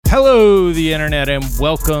Hello, the internet, and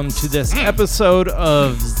welcome to this episode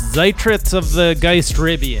of Zeitrates of the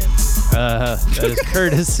Geistribbean. That is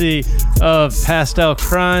courtesy of Pastel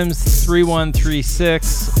Crimes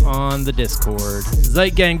 3136 on the Discord.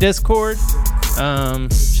 Zeitgang Discord.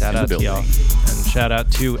 Shout out to y'all. And shout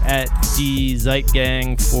out to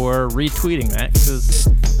 @DZeitgang for retweeting that, because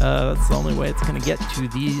that's the only way it's going to get to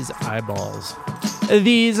these eyeballs.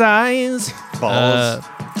 These eyes. Balls.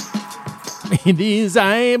 These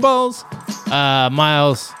eyeballs.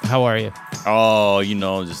 Miles, how are you? Oh, you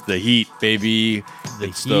know, just the heat, baby.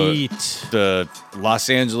 Heat. The Los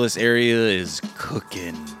Angeles area is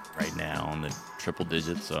cooking right now on the triple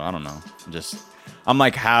digits. So I don't know. I'm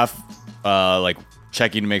like half like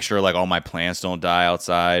checking to make sure like all my plants don't die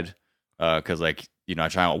outside. Cause like, you know, I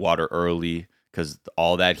try to water early because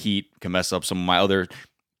all that heat can mess up some of my other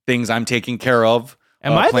things I'm taking care of.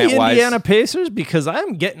 Am I the Indiana Pacers? Because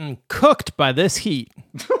I'm getting cooked by this heat.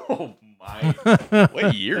 Oh my!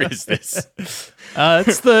 What year is this?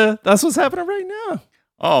 That's what's happening right now.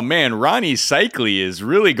 Oh man, Ronnie Cycli is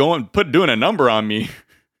really doing a number on me.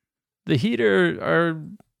 The Heat are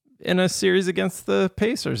in a series against the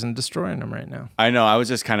Pacers and destroying them right now. I know. I was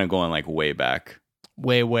just kind of going like way back,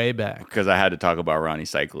 way back, because I had to talk about Ronnie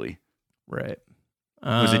Cycli. Right.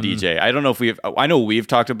 Who's a DJ. I don't know if I know we've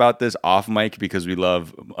talked about this off mic because we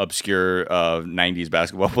love obscure 90s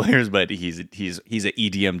basketball players, but he's an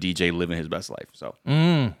EDM DJ living his best life. So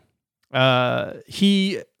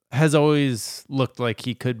he has always looked like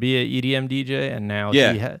he could be an EDM DJ, and now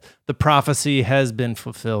the prophecy has been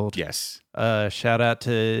fulfilled. Yes. Shout out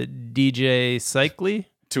to DJ Cycli.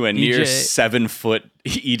 To a near 7-foot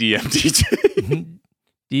EDM DJ.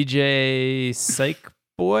 DJ Psych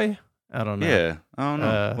Boy? I don't know. Yeah, I don't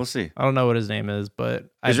know. We'll see. I don't know what his name is, but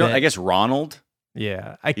I guess Ronald.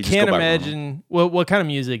 Yeah, I can't imagine what kind of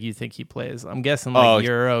music you think he plays. I'm guessing like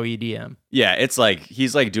Euro EDM. Yeah, it's like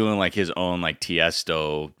he's like doing like his own like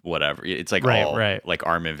Tiesto whatever. It's like right. Like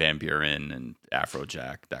Armin van Buuren and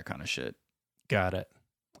Afrojack, that kind of shit. Got it.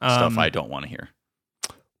 Stuff I don't want to hear.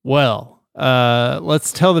 Well,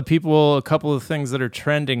 let's tell the people a couple of things that are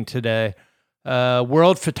trending today.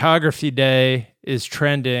 World Photography Day is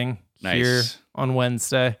trending. Nice. Here on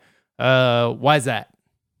Wednesday. Why is that?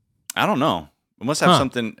 I don't know. It must have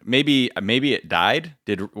something. Maybe it died.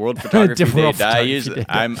 Did World Photography Day die?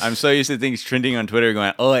 I'm so used to things trending on Twitter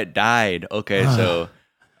going, oh, it died. Okay, so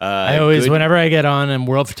I always, whenever I get on and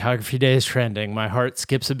World Photography Day is trending, my heart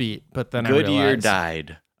skips a beat. But then Goodyear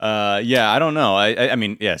died. Yeah, I don't know. I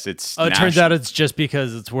mean, yes, it's. Oh, it turns out it's just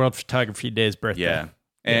because it's World Photography Day's birthday. Yeah.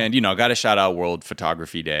 And, you know, got to shout out World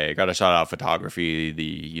Photography Day. Got to shout out photography,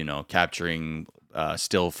 the, capturing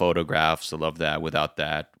still photographs. I love that. Without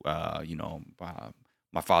that,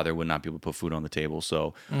 my father would not be able to put food on the table.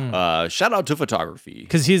 So shout out to photography.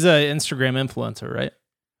 Because he's an Instagram influencer, right?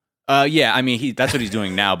 Yeah, I mean, that's what he's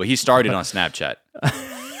doing now, but he started on Snapchat.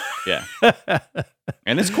 Yeah.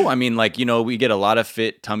 And it's cool. I mean, like, we get a lot of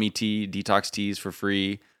fit tummy tea, detox teas for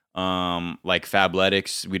free. Like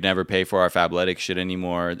Fabletics, we'd never pay for our Fabletics shit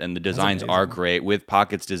anymore, and the designs are great with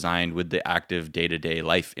pockets designed with the active day-to-day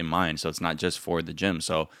life in mind, so it's not just for the gym.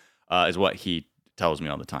 So is what he tells me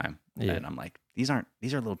all the time. And I'm like, these are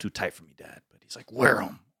a little too tight for me, Dad. But he's like, wear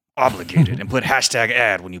them, obligated, and put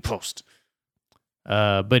 #ad when you post.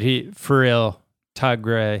 But he, for real, Todd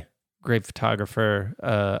Gray, great photographer,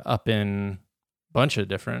 up in bunch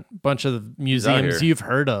of museums you've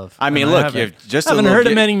heard of. I mean, look, I haven't heard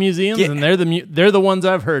of many museums, and they're the ones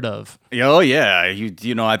I've heard of. Oh yeah,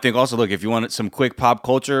 I think also, look, if you want some quick pop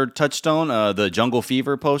culture touchstone, the Jungle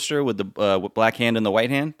Fever poster with the black hand and the white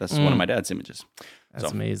hand, that's one of my dad's images.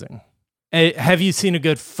 That's amazing. Hey, have you seen a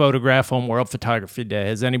good photograph on World Photography Day?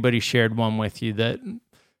 Has anybody shared one with you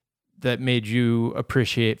that made you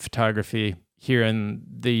appreciate photography here in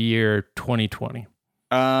the year 2020?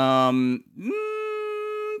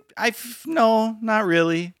 No, not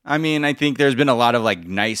really. I mean, I think there's been a lot of like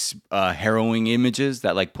nice, harrowing images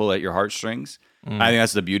that like pull at your heartstrings. I think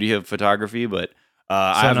that's the beauty of photography. But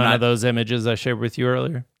none of those images I shared with you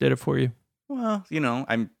earlier did it for you. Well,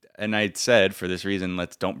 I said for this reason,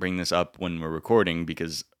 don't bring this up when we're recording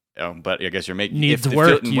because. But I guess you're making needs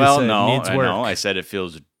work. I said it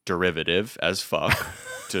feels derivative as fuck.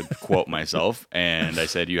 To quote myself, and I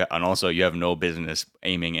said you have no business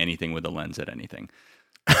aiming anything with a lens at anything.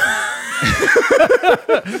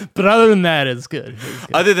 But other than that, it's good.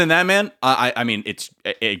 Other than that, man, I mean,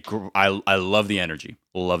 I love the energy.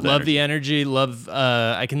 Love the energy.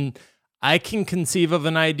 I can conceive of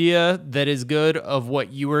an idea that is good of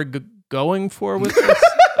what you were going for with this.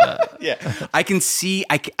 Yeah, I can see.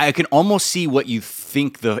 I can almost see what you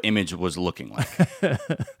think the image was looking like.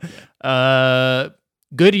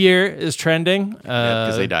 Goodyear is trending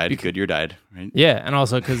Because they died. Goodyear died, right? Yeah, and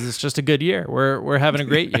also because it's just a good year. We're having a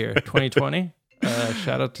great year, 2020.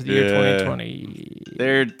 Shout out to the year 2020.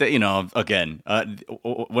 They're again,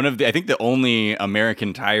 one of I think the only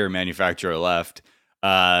American tire manufacturer left.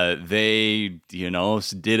 They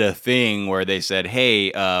did a thing where they said,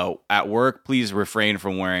 hey, at work, please refrain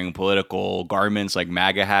from wearing political garments like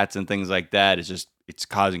MAGA hats and things like that. It's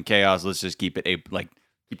causing chaos. Let's just keep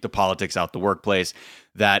the politics out the workplace.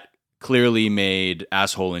 That clearly made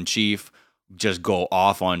Asshole in Chief just go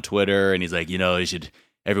off on Twitter, and he's like,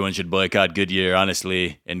 everyone should boycott Goodyear,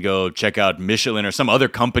 honestly, and go check out Michelin or some other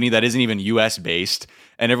company that isn't even US based.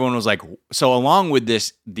 And everyone was like, so along with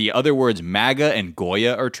this, the other words MAGA and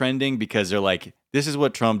Goya are trending because they're like, this is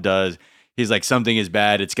what Trump does. He's like, something is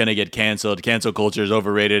bad. It's going to get canceled. Cancel culture is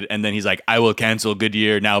overrated. And then he's like, I will cancel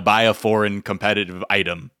Goodyear. Now buy a foreign competitive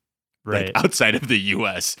item. Right. Like outside of the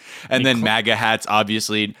US. And then MAGA hats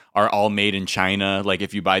obviously are all made in China. Like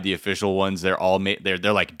if you buy the official ones, they're all made, they're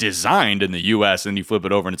like designed in the US, and you flip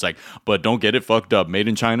it over and it's like, but don't get it fucked up, made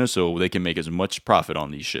in China so they can make as much profit on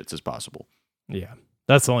these shits as possible. Yeah.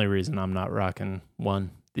 That's the only reason I'm not rocking one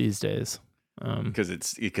these days. Because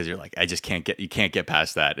you're like, you can't get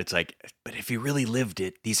past that. It's like, but if he really lived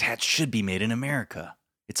it, these hats should be made in America.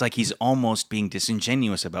 It's like he's almost being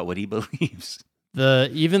disingenuous about what he believes.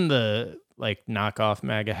 Even the like knockoff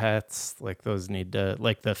MAGA hats, like those need to,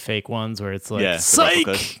 like the fake ones where it's like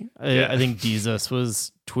psych. I think Jesus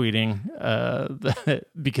was tweeting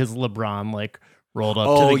because LeBron like rolled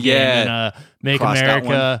up to the game and make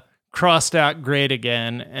America crossed out great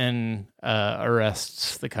again, and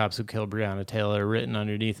arrests the cops who killed Breonna Taylor written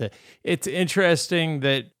underneath it. It's interesting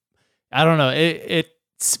that I don't know. It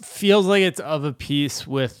feels like it's of a piece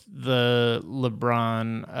with the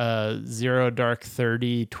LeBron 0 Dark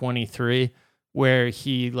 30 23, where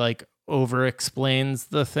he like over explains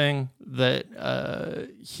the thing that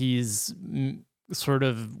he's sort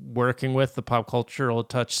of working with, the pop cultural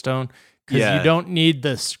touchstone, because you don't need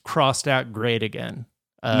this crossed out great again.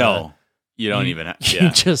 No. You don't even. You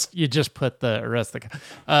just put the rest of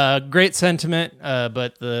the great sentiment,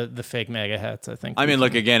 but the fake MAGA hats. I think. I mean,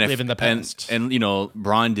 look again. Live in the past, and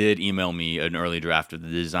Bron did email me an early draft of the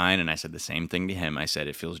design, and I said the same thing to him. I said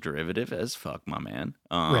it feels derivative as fuck, my man.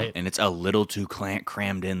 Right. And it's a little too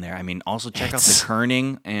crammed in there. I mean, also check out the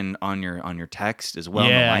kerning and on your text as well.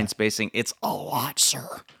 Yeah. The line spacing. It's a lot, sir.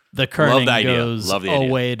 The kerning goes a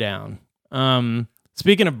way down.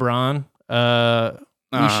 Speaking of Bron,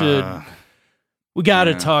 we got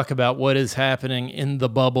to talk about what is happening in the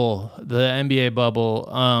bubble, the NBA bubble.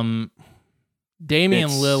 Damian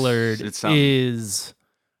Lillard is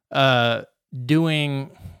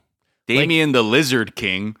doing Damian the Lizard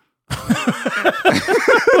King.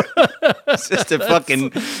 It's just a fucking.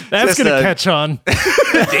 That's gonna catch on.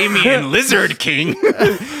 Damian Lizard King.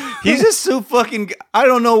 He's just so fucking. I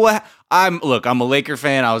don't know what. I'm a Laker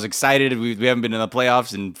fan. I was excited. We haven't been in the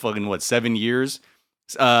playoffs in fucking 7 years.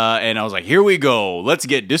 And I was like, here we go. Let's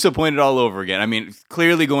get disappointed all over again. I mean,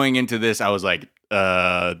 clearly going into this, I was like,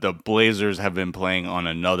 the Blazers have been playing on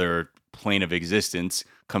another plane of existence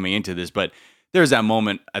coming into this. But there's that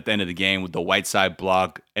moment at the end of the game with the Whiteside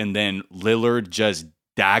block and then Lillard just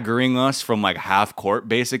daggering us from like half court,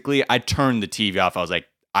 basically. I turned the TV off. I was like,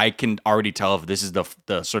 I can already tell if this is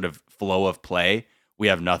the sort of flow of play. We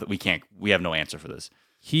have nothing. We have no answer for this.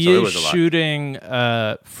 He is shooting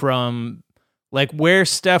from like where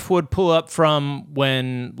Steph would pull up from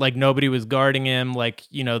when like nobody was guarding him, like,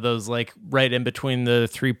 those like right in between the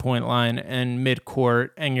 3-point line and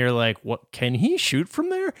midcourt. And you're like, what, can he shoot from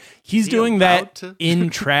there? He's doing that in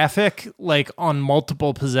traffic, like on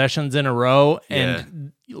multiple possessions in a row.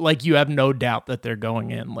 And like, you have no doubt that they're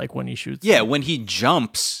going in, like when he shoots. Yeah. When he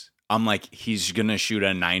jumps, I'm like, he's going to shoot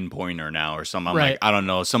a 9-pointer now or something. I'm like, I don't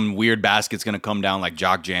know. Some weird basket's going to come down like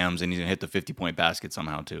jock jams and he's going to hit the 50-point basket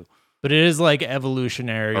somehow too. But it is like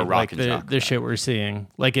evolutionary, like the shit we're seeing.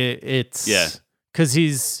 Like it's because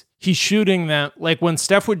he's shooting them. Like when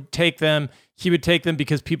Steph would take them, he would take them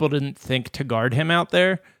because people didn't think to guard him out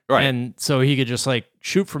there, right? And so he could just like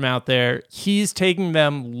shoot from out there. He's taking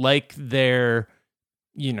them like they're,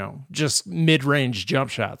 just mid-range jump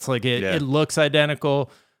shots. Like it looks identical.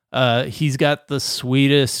 He's got the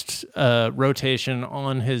sweetest rotation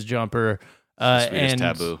on his jumper, and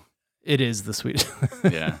taboo. It is the sweetest.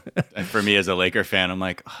 Yeah. And for me as a Laker fan, I'm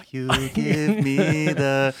like, oh, you give me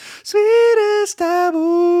the sweetest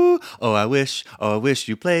taboo. Oh, I wish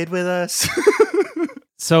you played with us.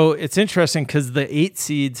 So it's interesting because the 8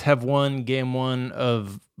 seeds have won game 1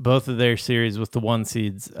 of both of their series with the 1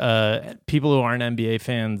 seeds. People who aren't NBA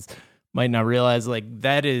fans might not realize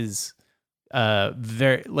that is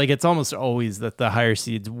very it's almost always that the higher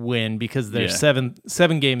seeds win because they're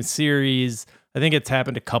 7 game series. I think it's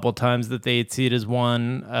happened a couple times that the 8 seed has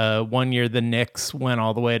won. 1 year the Knicks went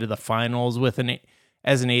all the way to the finals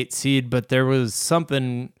as an 8 seed, but there was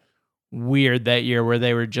something weird that year where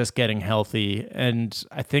they were just getting healthy, and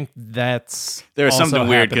I think there was something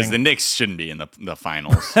weird because the Knicks shouldn't be in the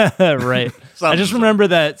finals. Right. I just remember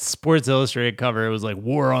that Sports Illustrated cover. It was like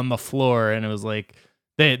War on the Floor, and it was like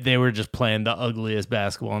they were just playing the ugliest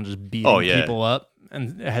basketball and just beating people up,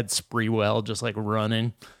 and it had Spreewell just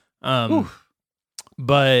running.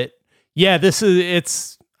 But yeah,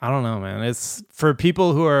 it's I don't know, man. It's for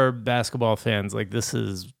people who are basketball fans. This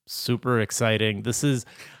is super exciting.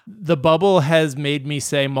 The bubble has made me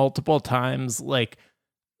say multiple times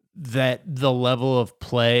that the level of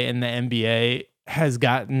play in the NBA has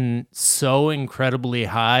gotten so incredibly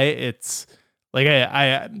high. It's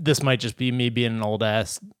I this might just be me being an old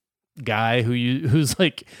ass guy who's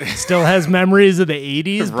still has memories of the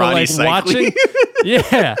 80s, Ronnie but watching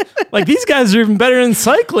these guys are even better than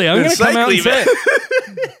Cycling. I'm gonna come out and say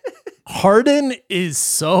it. Harden is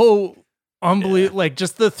so unbelievable.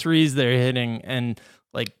 Just the threes they're hitting, and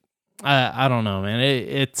I don't know, man.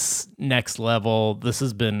 It's next level. This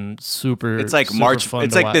has been super. It's like super March. Fun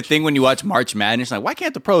it's to like watch. the thing when you watch March Madness. Why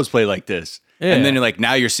can't the pros play like this? Yeah. And then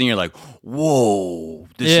you're seeing, you're like, whoa.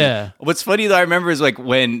 What's funny though, I remember is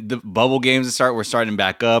when the bubble games were starting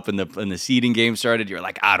back up, and the seeding game started. You're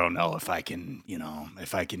like, I don't know if I can,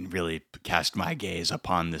 if I can really cast my gaze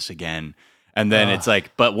upon this again. And then it's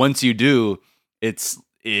but once you do, it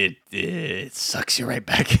sucks you right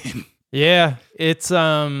back in. Yeah, it's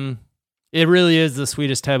it really is the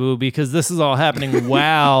sweetest taboo because this is all happening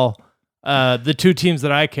while the 2 teams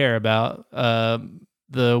that I care about,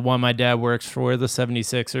 the one my dad works for, the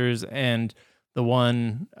 76ers, and the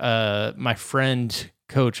one my friend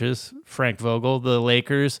coaches, Frank Vogel, the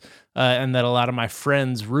Lakers, and that a lot of my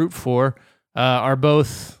friends root for, are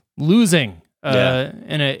both losing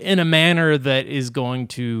in a manner that is going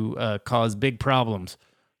to cause big problems.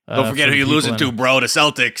 Don't forget who you're losing to, bro. The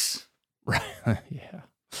Celtics. Right.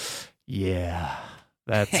 Yeah.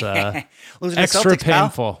 That's Losing extra Celtics, pal.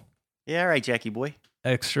 painful. Yeah, all right, Jackie boy.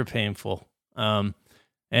 Extra painful.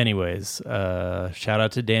 Anyways, shout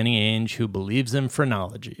out to Danny Ainge who believes in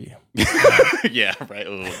phrenology. Yeah,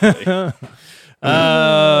 right.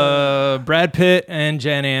 Brad Pitt and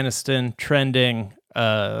Jen Aniston trending.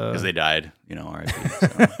 Because they died, RIP.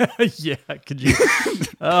 So. Yeah, could you?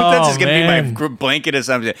 That's just gonna be my blanket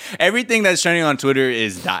assumption. Everything that's trending on Twitter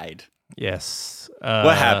is died. Yes.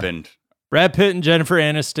 What happened? Brad Pitt and Jennifer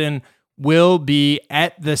Aniston will be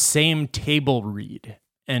at the same table read,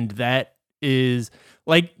 and that is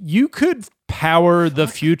you could power the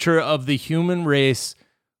future of the human race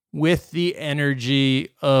with the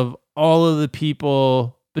energy of all of the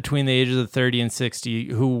people between the ages of 30 and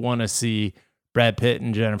 60 who want to see Brad Pitt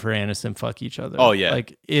and Jennifer Aniston fuck each other. Oh, yeah.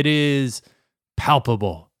 It is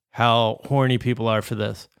palpable how horny people are for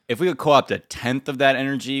this. If we could co-opt a 10th of that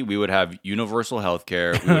energy, we would have universal health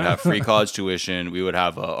care. We would have free college tuition. We would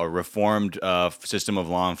have a reformed system of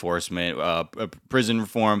law enforcement, a prison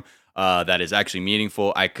reform that is actually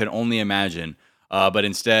meaningful. I could only imagine. But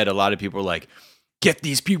instead, a lot of people are like, get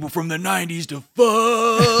these people from the 90s to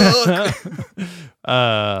fuck.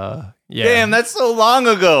 Yeah. Damn, that's so long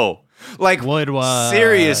ago. Lloyd Watch.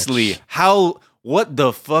 Seriously, what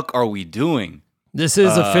the fuck are we doing? This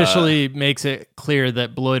is officially makes it clear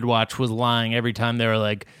that Lloyd Watch was lying every time they were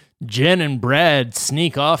like, Jen and Brad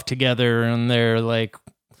sneak off together on their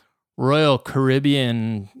Royal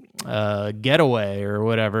Caribbean getaway or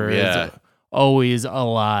whatever. Yeah. It's always a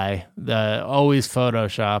lie. Always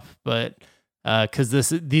Photoshop, but because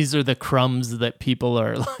these are the crumbs that people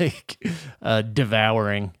are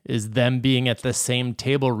devouring, is them being at the same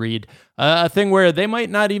table read, a thing where they might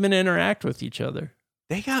not even interact with each other.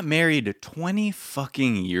 They got married 20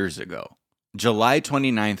 fucking years ago. July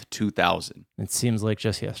 29th, 2000. It seems like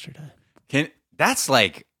just yesterday. That's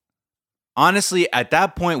honestly, at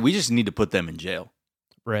that point, we just need to put them in jail.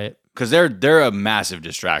 Right. Because they're a massive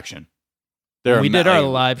distraction. We did our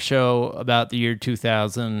live show about the year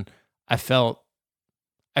 2000. I felt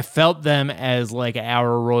them as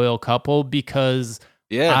our royal couple because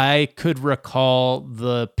I could recall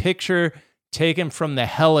the picture taken from the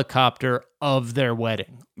helicopter of their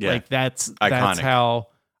wedding. Yeah. That's how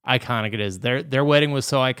iconic it is. Their wedding was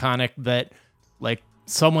so iconic that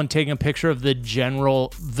someone taking a picture of the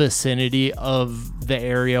general vicinity of the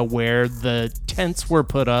area where the tents were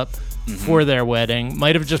put up for their wedding.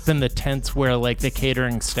 Might have just been the tents where like the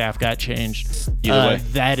catering staff got changed. Either way.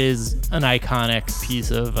 That is an iconic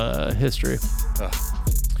piece of history.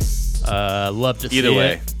 Love to see Either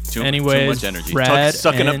way. it. Too Anyways, much energy. Brad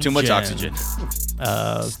Sucking up and too much Jen. oxygen.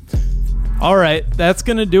 All right, that's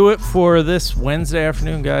going to do it for this Wednesday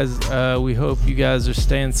afternoon, guys. We hope you guys are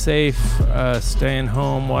staying safe, staying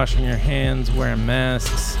home, washing your hands, wearing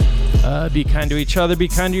masks. Be kind to each other, be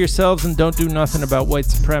kind to yourselves, and don't do nothing about white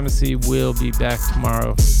supremacy. We'll be back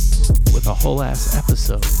tomorrow with a whole ass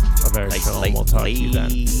episode of our show, and we'll talk to you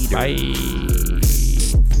then. Bye.